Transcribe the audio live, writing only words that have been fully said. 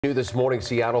New this morning,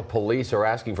 Seattle police are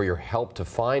asking for your help to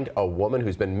find a woman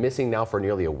who's been missing now for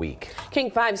nearly a week. King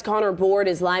 5's Connor Board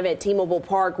is live at T-Mobile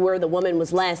Park, where the woman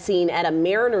was last seen at a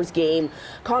Mariners game.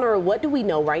 Connor, what do we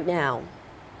know right now?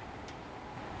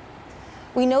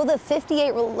 We know the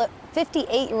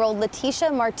 58-year-old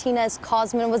Leticia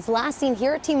Martinez-Cosman was last seen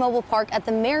here at T-Mobile Park at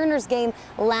the Mariners game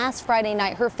last Friday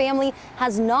night. Her family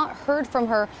has not heard from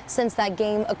her since that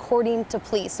game, according to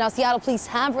police. Now, Seattle police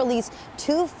have released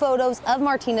 2 photos of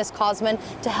Martinez-Cosman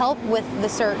to help with the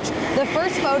search. The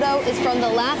first photo is from the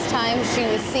last time she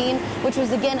was seen, which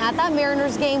was again at that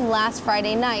Mariners game last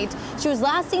Friday night. She was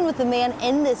last seen with the man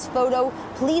in this photo.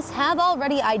 Police have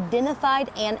already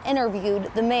identified and interviewed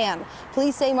the man.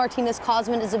 Police say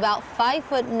Martinez-Cosman is about 5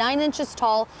 foot 9 inches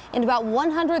tall and about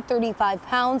 135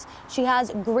 pounds. She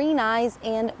has green eyes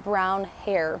and brown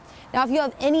hair. Now, if you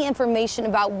have any information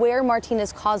about where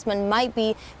Martinez-Cosman might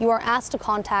be, you are asked to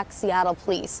contact Seattle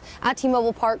police. At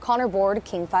T-Mobile Park, Connor Board,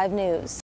 King 5 News.